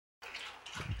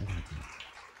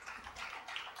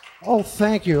Oh,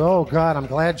 thank you. Oh, God, I'm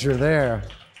glad you're there.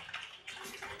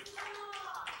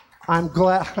 I'm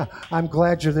glad, I'm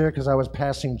glad you're there because I was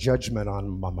passing judgment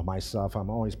on myself. I'm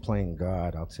always playing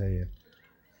God, I'll tell you.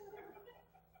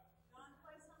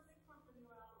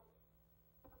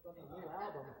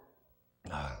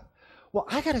 Well,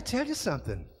 I got to tell you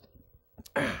something.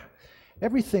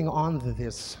 Everything on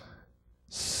this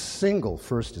single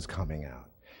first is coming out.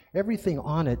 Everything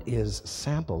on it is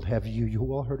sampled. Have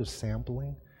you all heard of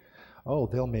sampling? Oh,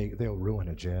 they'll ruin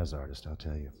a jazz artist, I'll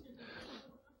tell you.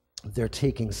 They're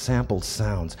taking sampled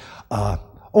sounds.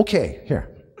 Okay, here.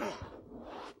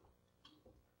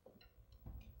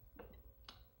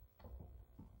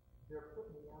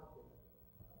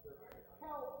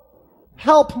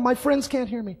 Help! My friends can't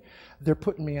hear me. They're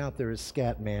putting me out there as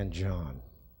Scatman John.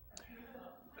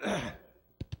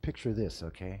 Picture this,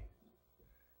 okay?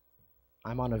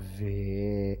 I'm on a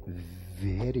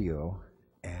video,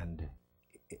 and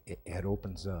it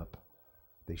opens up.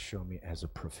 They show me as a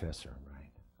professor,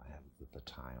 right? I have the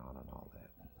tie on and all that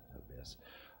of this.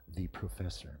 The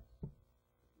professor.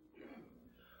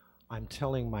 I'm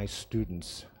telling my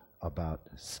students about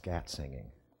scat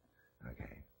singing,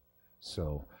 okay?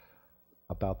 So,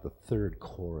 about the third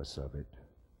chorus of it,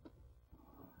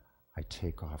 I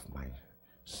take off my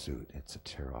suit. It's a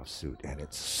tear-off suit, and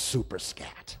it's super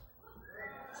scat.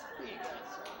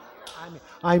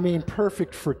 I mean,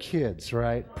 perfect for kids,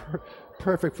 right?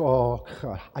 Perfect for, oh,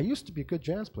 God. I used to be a good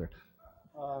jazz player.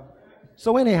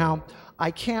 So anyhow,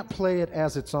 I can't play it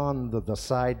as it's on the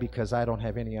side because I don't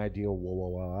have any idea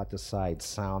what the side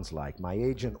sounds like. My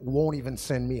agent won't even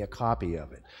send me a copy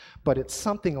of it. But it's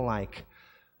something like,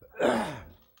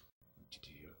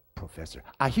 Professor,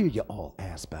 I hear you all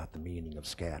ask about the meaning of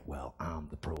scat. Well, I'm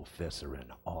the professor,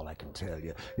 and all I can tell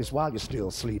you is while you're still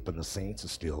sleeping, the saints are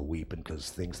still weeping because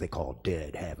things they call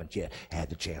dead haven't yet had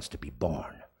the chance to be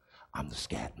born. I'm the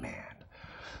scat man.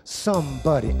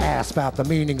 Somebody asked about the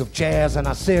meaning of jazz, and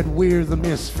I said we're the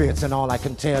Misfits, and all I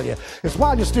can tell you is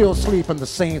while you're still sleeping, the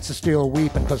saints are still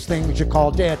weeping because things you call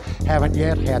dead haven't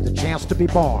yet had the chance to be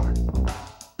born.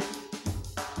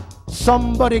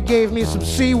 Somebody gave me some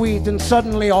seaweed, and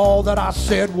suddenly all that I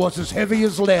said was as heavy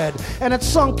as lead, and it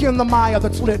sunk in the mire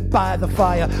that's lit by the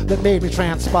fire that made me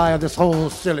transpire this whole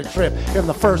silly trip in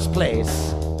the first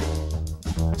place.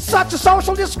 Such a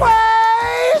social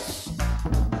disgrace!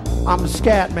 I'm the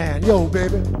scat man, yo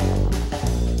baby.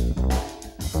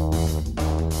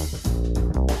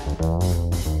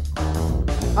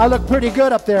 I look pretty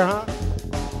good up there, huh?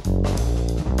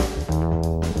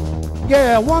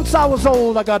 Yeah, once I was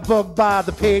old, I got bugged by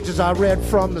the pages I read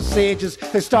from the sages.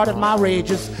 They started my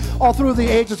rages. All through the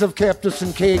ages have kept us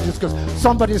in cages, cause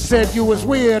somebody said you was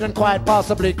weird and quite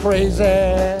possibly crazy.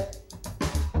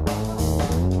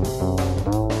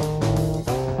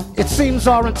 It seems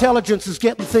our intelligence is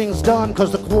getting things done,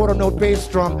 cause the quarter note bass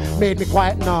drum made me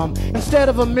quite numb. Instead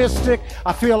of a mystic,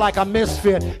 I feel like a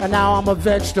misfit, and now I'm a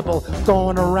vegetable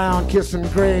going around kissing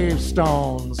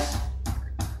gravestones.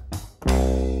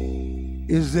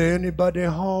 Is there anybody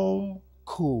home?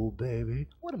 Cool, baby.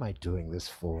 What am I doing this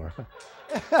for?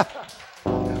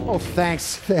 Oh,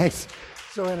 thanks.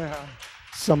 So anyhow,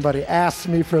 somebody asked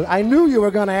me for, I knew you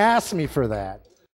were gonna ask me for that.